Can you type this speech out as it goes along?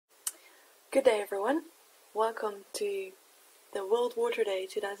Good day everyone, welcome to the World Water Day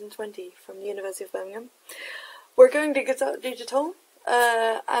 2020 from the University of Birmingham. We're going digital,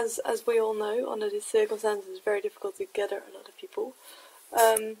 as we all know, under these circumstances it's very difficult to gather a lot of people.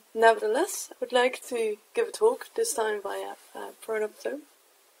 Nevertheless, I would like to give a talk, this time via Pronopto.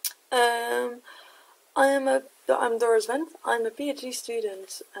 I'm Doris Wendt. I'm a PhD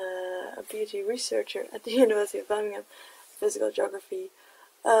student, a PhD researcher at the University of Birmingham, physical geography.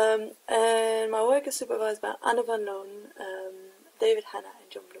 And my work is supervised by Anne van Loon, David Hanna and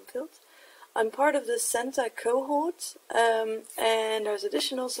John Bloomfield. I'm part of the CENTA cohort, and there's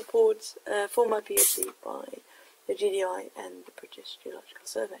additional support for my PhD by the GDI and the British Geological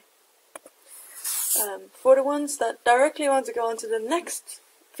Survey. For the ones that directly want to go on to the next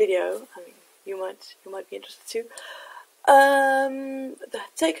video, I mean, you might be interested too. The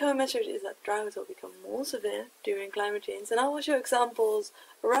take-home message is that droughts will become more severe during climate change, and I will show examples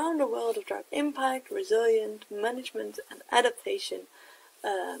around the world of drought impact, resilience, management and adaptation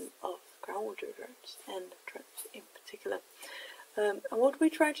of groundwater droughts and droughts in particular. And what we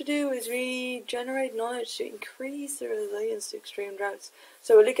try to do is we generate knowledge to increase the resilience to extreme droughts.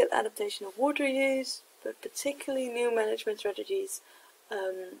 So we look at adaptation of water use, but particularly new management strategies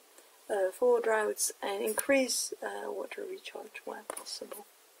for droughts, and increase water recharge where possible.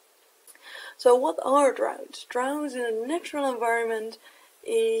 So what are droughts? Droughts in a natural environment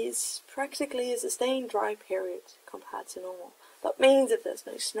is practically a sustained dry period compared to normal. That means if there's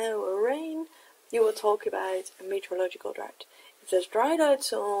no snow or rain, you will talk about a meteorological drought. If there's dried out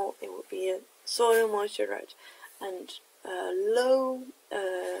soil, it will be a soil moisture drought. And low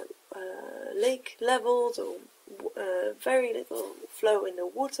lake levels or very little flow in the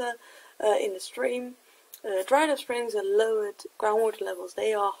water, in the stream, dried up springs and lowered groundwater levels,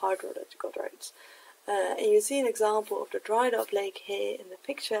 they are hydrological droughts. And you see an example of the dried up lake here in the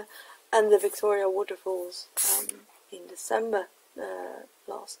picture, and the Victoria waterfalls in December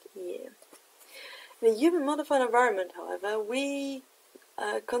last year. In a human modified environment, however, we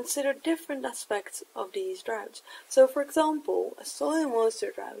consider different aspects of these droughts. So for example, a soil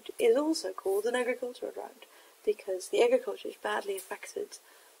moisture drought is also called an agricultural drought, because the agriculture is badly affected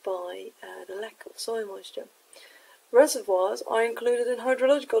by the lack of soil moisture. Reservoirs are included in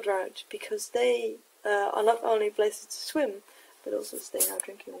hydrological drought because they are not only places to swim, but also sustain our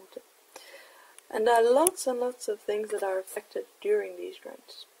drinking water. And there are lots and lots of things that are affected during these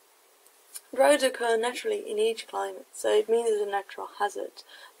droughts. Droughts occur naturally in each climate, so it means it's a natural hazard.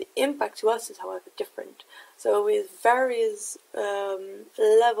 The impact to us is, however, different. So with various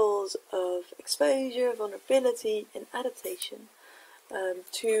levels of exposure, vulnerability and adaptation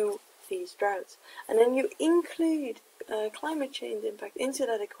to these droughts. And then you include climate change impact into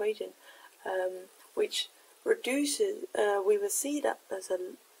that equation, which reduces, we will see that as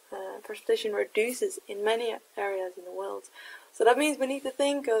precipitation reduces in many areas in the world. So that means we need to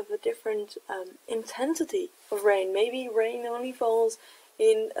think of a different intensity of rain. Maybe rain only falls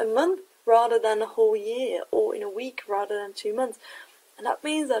in a month rather than a whole year, or in a week rather than 2 months. And that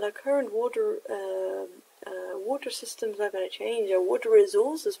means that our current water systems are going to change. Our water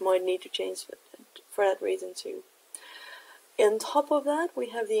resources might need to change for that reason too. On top of that, we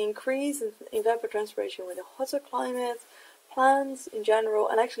have the increase in evapotranspiration with a hotter climate. Plants in general,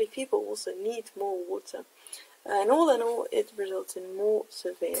 and actually people also need more water. And all in all, it results in more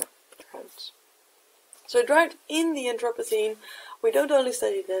severe droughts. So drought in the Anthropocene, we don't only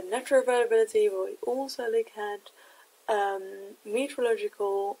study the natural variability, but we also look at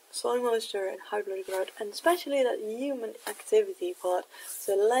meteorological, soil moisture and hydrological drought, and especially that human activity part.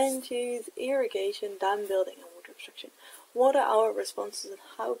 So land use, irrigation, dam building and water obstruction. What are our responses and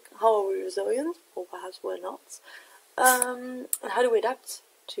how are we resilient, or perhaps we're not? And how do we adapt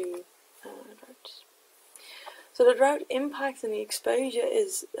to droughts? So the drought impact and the exposure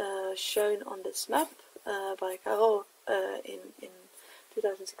is shown on this map by Carol in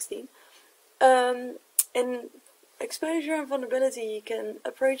 2016. And exposure and vulnerability you can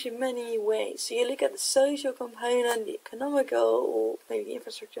approach in many ways. So you look at the social component, the economical, or maybe the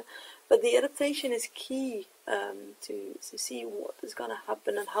infrastructure, but the adaptation is key to see what is going to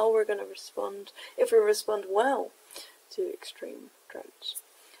happen and how we're going to respond, if we respond well to extreme droughts.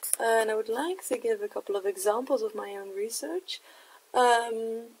 And I would like to give a couple of examples of my own research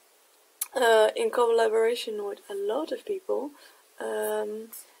in collaboration with a lot of people,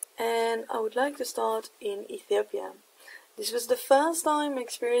 and I would like to start in Ethiopia. This was the first time I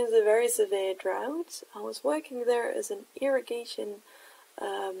experienced a very severe drought. I was working there as an irrigation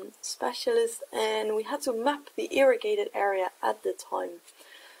specialist, and we had to map the irrigated area at the time.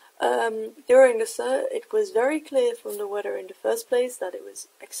 During it was very clear from the weather in the first place that it was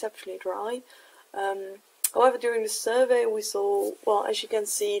exceptionally dry. However, during the survey we saw, well, as you can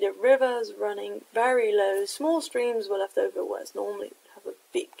see, the rivers running very low. Small streams were left over, whereas normally we have a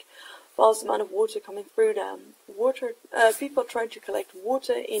big, vast amount of water coming through them. People tried to collect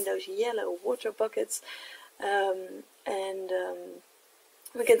water in those yellow water buckets, and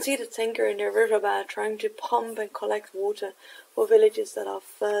we can see the tanker in the riverbed trying to pump and collect water for villages that are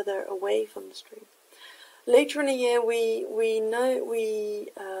further away from the stream. Later in the year, we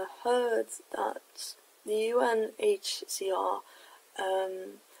heard that the UNHCR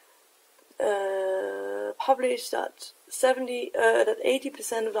published that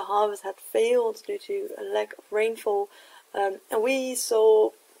 80% of the harvest had failed due to a lack of rainfall, and we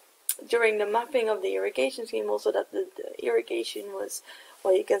saw during the mapping of the irrigation scheme also that the irrigation was,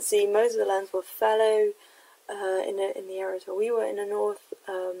 well, you can see most of the lands were fallow in the areas where we were in the north,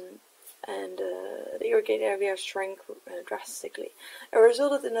 and the irrigated area shrank drastically. It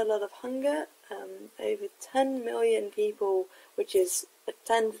resulted in a lot of hunger. Over 10 million people, which is a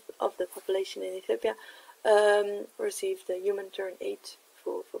tenth of the population in Ethiopia, received humanitarian aid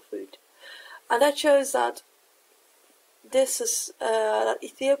for food. And that shows that that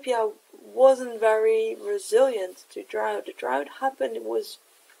Ethiopia wasn't very resilient to drought. The drought happened, it was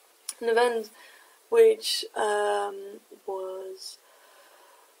an event which was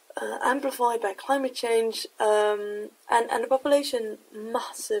amplified by climate change, and the population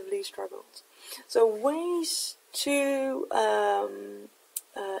massively struggled. So ways to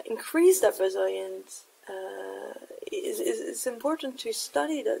increase that resilience, it's important to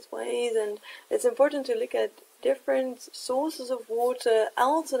study those ways, and it's important to look at different sources of water,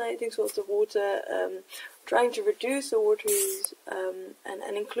 alternating sources of water, trying to reduce the water use,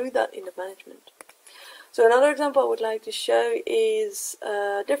 and include that in the management. So another example I would like to show is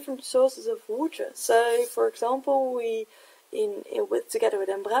different sources of water. So, for example, together with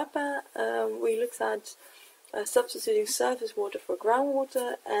Embrapa, we looked at substituting surface water for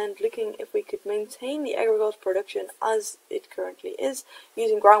groundwater and looking if we could maintain the agricultural production as it currently is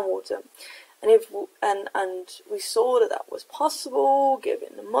using groundwater. And we saw that was possible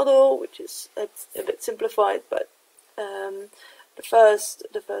given the model, which is a bit simplified, but the first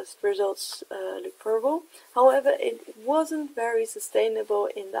results look probable. However, it wasn't very sustainable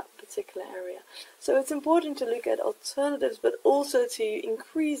in that particular area. So it's important to look at alternatives, but also to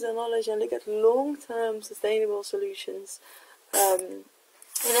increase the knowledge and look at long-term sustainable solutions in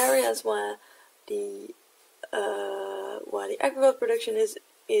areas where the agricultural production is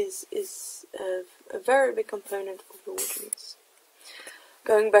a very big component of the water use.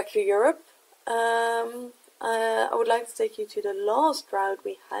 Going back to Europe, I would like to take you to the last drought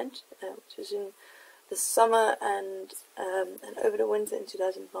we had, which was in the summer and over the winter in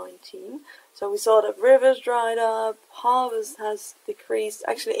 2019. So we saw that rivers dried up, harvest has decreased,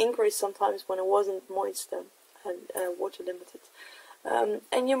 actually increased sometimes when it wasn't moist and water limited.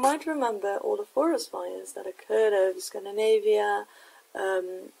 And you might remember all the forest fires that occurred over Scandinavia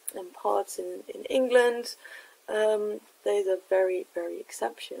and parts in England. Those are very, very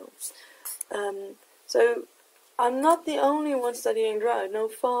exceptional. So I'm not the only one studying drought, no,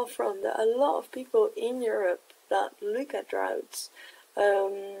 far from. There are a lot of people in Europe that look at droughts.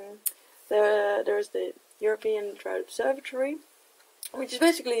 There is the European Drought Observatory, which is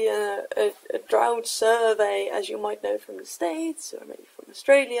basically a drought survey, as you might know from the States, or maybe from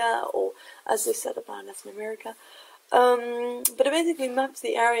Australia, or as they set up in Latin America. But it basically maps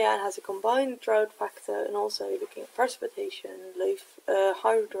the area and has a combined drought factor, and also looking at precipitation,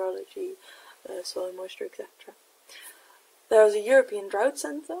 hydrology, soil moisture, etc. There is a European Drought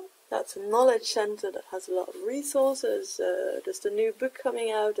Centre. That's a knowledge centre that has a lot of resources. There's the new book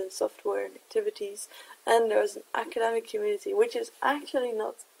coming out and software and activities. And there's an academic community, which is actually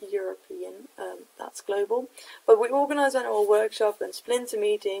not European, that's global. But we organise annual workshops and splinter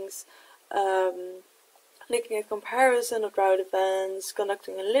meetings, looking at comparison of drought events,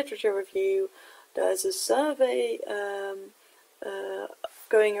 conducting a literature review. There's a survey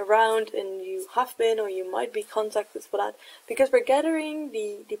going around, and you have been or you might be contacted for that, because we're gathering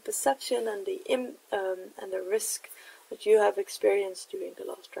the perception and the risk that you have experienced during the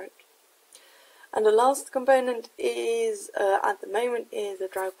last drought. And the last component is at the moment is the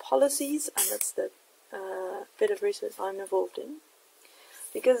drought policies, and that's the bit of research I'm involved in,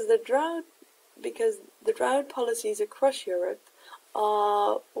 because the drought policies across Europe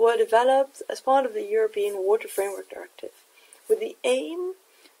were developed as part of the European Water Framework Directive, with the aim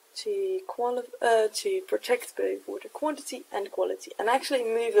to protect both water quantity and quality, and actually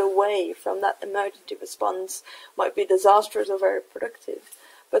move away from that emergency response, might be disastrous or very productive,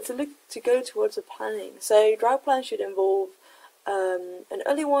 but to go towards a planning. So drought plans should involve an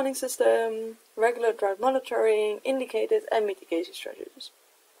early warning system, regular drought monitoring, indicators, and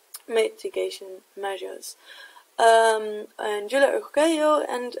mitigation measures. And Julia Urquello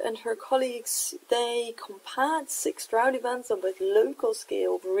and her colleagues, they compared 6 drought events on both local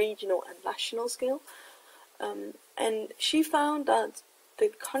scale, regional, and national scale. And she found that the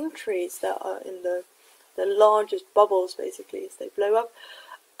countries that are in the largest bubbles, basically, as they blow up,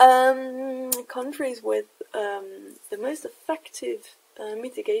 countries with the most effective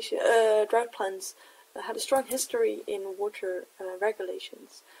mitigation drought plans had a strong history in water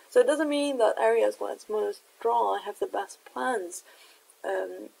regulations. So it doesn't mean that areas where it's most dry have the best plans,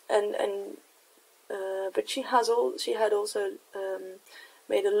 but she had also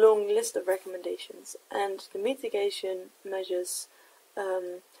made a long list of recommendations, and the mitigation measures,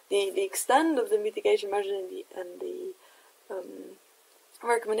 the extent of the mitigation measures and the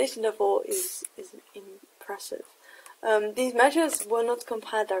recommendation therefore is impressive. These measures were not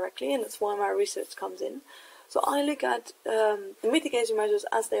compared directly, and that's why my research comes in. So I look at the mitigation measures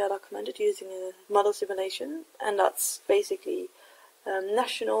as they are documented using a model simulation, and that's basically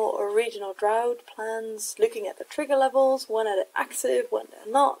national or regional drought plans, looking at the trigger levels, when are they active, when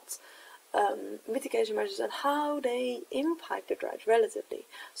they're not, mitigation measures and how they impact the drought relatively.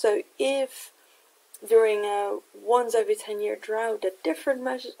 So if during a once every 10-year drought, the different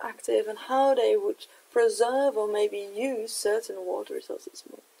measures active and how they would preserve or maybe use certain water resources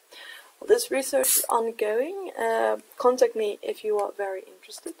more. Well, this research is ongoing. Contact me if you are very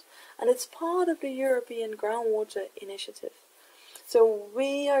interested. And it's part of the European Groundwater Initiative. So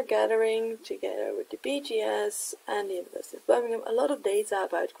we are gathering together with the BGS and the University of Birmingham a lot of data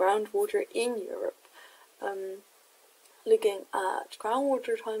about groundwater in Europe. Looking at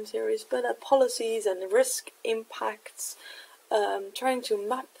groundwater time series, but at policies and risk impacts, trying to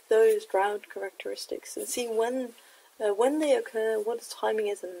map those drought characteristics and see when they occur, what the timing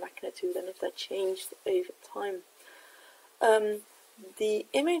is and magnitude, and if that changed over time. The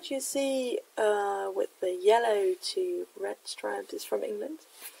image you see with the yellow to red stripes is from England,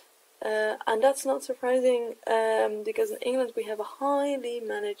 and that's not surprising because in England we have a highly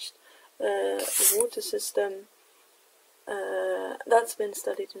managed water system that's been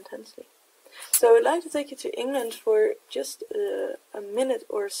studied intensely. So I'd like to take you to England for just a minute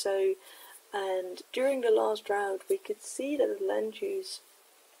or so, and during the last drought we could see that the land use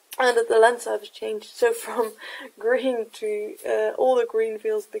and that the land surface changed. So from green to all the green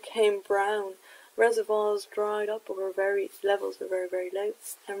fields became brown, reservoirs dried up or levels were very, very low,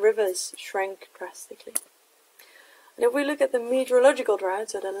 and rivers shrank drastically. And if we look at the meteorological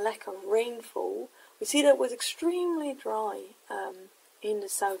drought, so the lack of rainfall, we see that it was extremely dry in the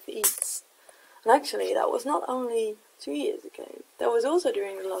southeast. And actually, that was not only 2 years ago, that was also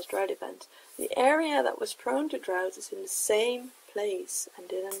during the last drought event. The area that was prone to drought is in the same place and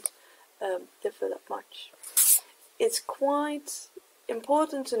didn't differ that much. It's quite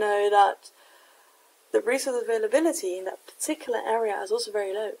important to know that the resource availability in that particular area is also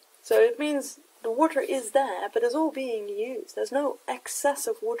very low. So it means the water is there, but it's all being used. There's no excess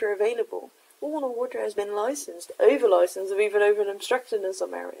of water available. All the water has been licensed, over-licensed, or even over-obstructed in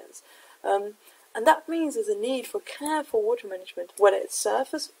some areas. And that means there's a need for careful water management, whether it's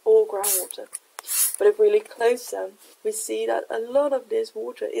surface or groundwater. But if we look closer, we see that a lot of this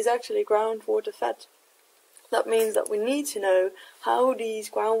water is actually groundwater fed. That means that we need to know how these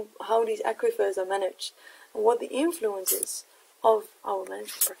aquifers are managed and what the influence is of our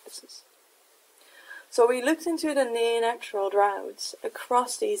management practices. So we looked into the near-natural droughts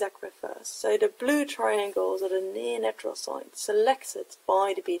across these aquifers. So the blue triangles are the near-natural sites selected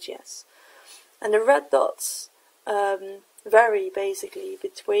by the BGS. And the red dots vary basically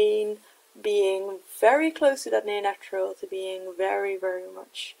between being very close to that near-natural to being very, very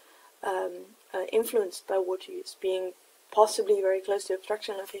much influenced by water use, being possibly very close to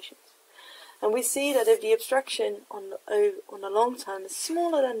obstruction locations. And we see that if the obstruction on the long term is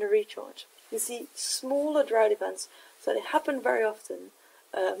smaller than the recharge, you see smaller drought events, so they happen very often,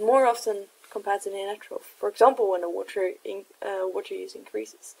 more often compared to near-natural. For example, when the water use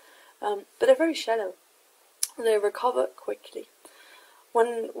increases. But they're very shallow, and they recover quickly.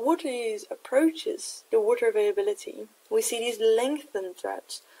 When water use approaches the water availability, we see these lengthened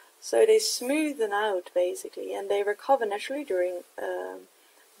droughts. So they smoothen out, basically, and they recover naturally during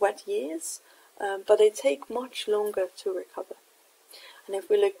wet years, but they take much longer to recover. And if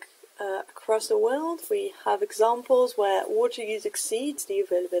we look across the world, we have examples where water use exceeds the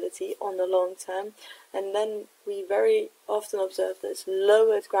availability on the long term, and then we very often observe this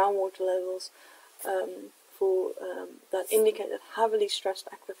lowered groundwater levels for that indicate a heavily stressed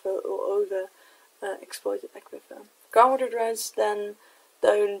aquifer or over exploited aquifer. Groundwater droughts then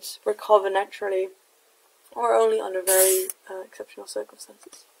don't recover naturally or only under very exceptional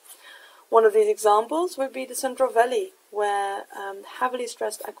circumstances. One of these examples would be the Central Valley, where heavily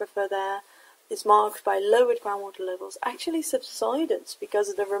stressed aquifer there is marked by lowered groundwater levels, actually subsidence because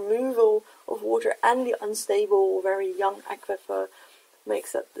of the removal of water, and the unstable, very young aquifer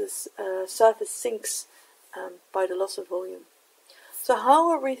makes that this surface sinks by the loss of volume. So how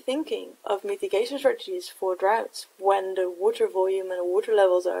are we thinking of mitigation strategies for droughts when the water volume and the water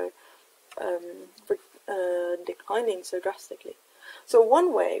levels are declining so drastically? So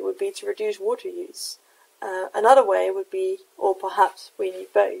one way would be to reduce water use. Another way would be, or perhaps we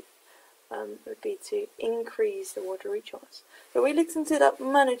need both, would be to increase the water recharge. So we looked into that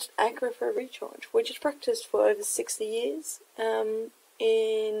managed aquifer recharge, which is practiced for over 60 years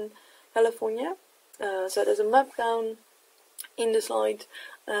in California. So there's a map down in the slide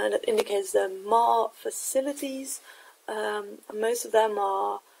that indicates the MAR facilities. Most of them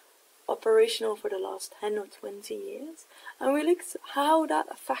are operational for the last 10 or 20 years. And we looked at how that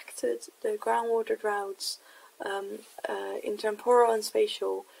affected the groundwater droughts in temporal and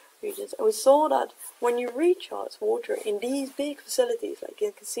spatial regions. And we saw that when you recharge water in these big facilities, like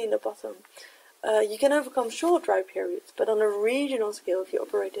you can see in the bottom, you can overcome short drought periods, but on a regional scale, if you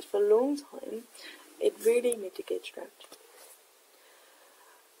operate it for a long time, it really mitigates drought.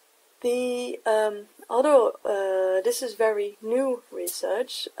 The this is very new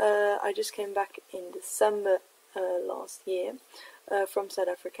research. I just came back in December last year from South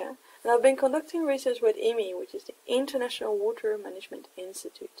Africa, and I've been conducting research with IMI, which is the International Water Management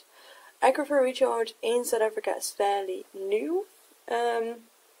Institute. Aquifer recharge in South Africa is fairly new.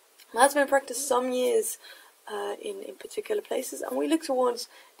 Has been practiced some years in particular places, and we look towards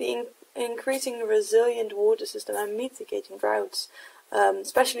the increasing resilient water system and mitigating droughts,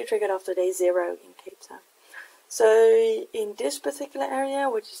 especially triggered after day 0 in Cape Town. So in this particular area,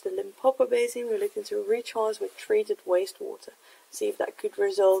 which is the Limpopo Basin, we're looking to recharge with treated wastewater, see if that could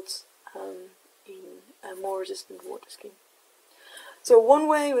result in a more resistant water scheme. So one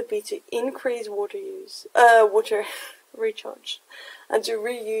way would be to increase water use, water recharge, and to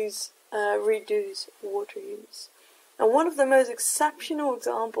reduce water use. And one of the most exceptional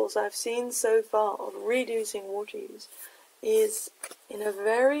examples I've seen so far of reducing water use is in a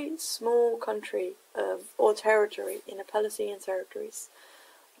very small country or territory in the Palestinian territories.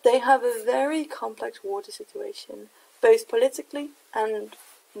 They have a very complex water situation, both politically and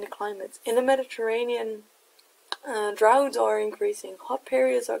in the climate. In the Mediterranean, droughts are increasing, hot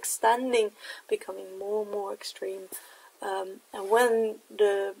periods are extending, becoming more and more extreme. And when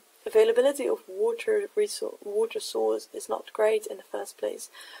the availability of water source is not great in the first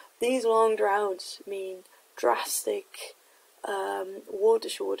place, these long droughts mean drastic water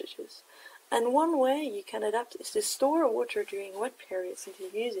shortages. And one way you can adapt is to store water during wet periods and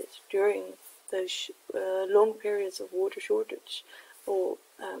to use it during those long periods of water shortage. Or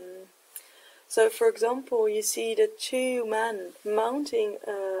so, for example, you see the 2 men mounting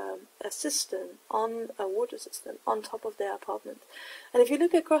a water system on top of their apartment. And if you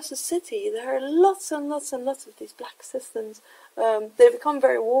look across the city, there are lots and lots and lots of these black systems. They become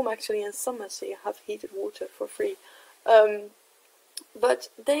very warm actually in summer, so you have heated water for free. But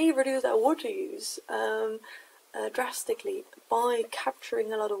they reduce their water use drastically by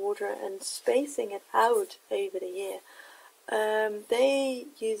capturing a lot of water and spacing it out over the year. They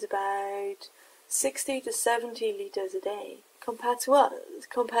use about 60 to 70 litres a day. Compared to us,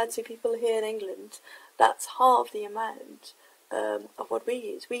 compared to people here in England, that's half the amount of what we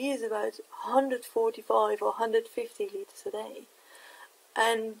use. We use about 145 or 150 litres a day.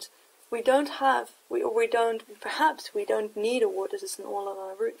 And perhaps we don't need a water system all on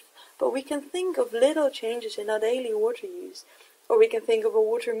our roof, but we can think of little changes in our daily water use, or we can think of a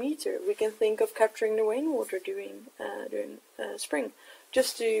water meter. We can think of capturing the rainwater during spring,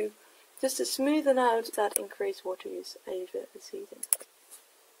 just to smoothen out that increased water use over the season.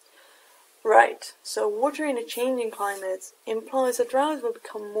 Right, so water in a changing climate implies that droughts will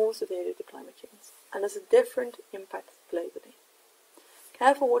become more severe due to climate change, and has a different impact globally.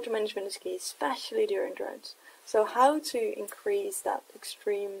 Careful water management is key, especially during droughts. So how to increase that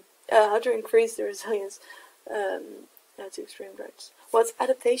how to increase the resilience to extreme droughts? Well, it's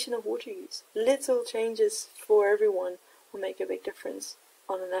adaptation of water use. Little changes for everyone will make a big difference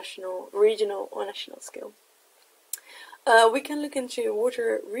on a national, regional, or national scale. We can look into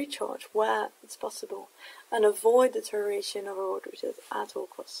water recharge where it's possible and avoid deterioration of our water resources at all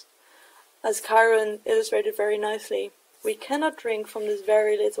costs. As Karen illustrated very nicely, We cannot drink from this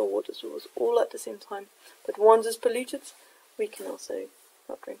very little water source all at the same time, but once it's polluted, we can also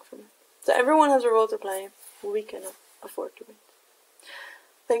not drink from it. So everyone has a role to play. We cannot afford to wait.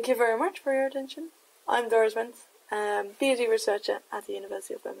 Thank you very much for your attention. I'm Doris Wendt, PhD researcher at the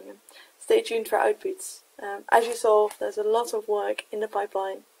University of Birmingham. Stay tuned for outputs. As you saw, there's a lot of work in the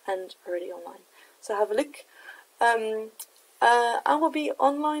pipeline and already online. So have a look. I will be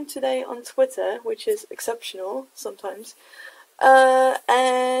online today on Twitter, which is exceptional sometimes,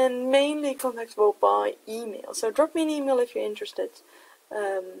 and mainly contactable by email. So drop me an email if you're interested,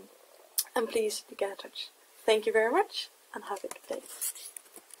 and please get in touch. Thank you very much, and have a good day.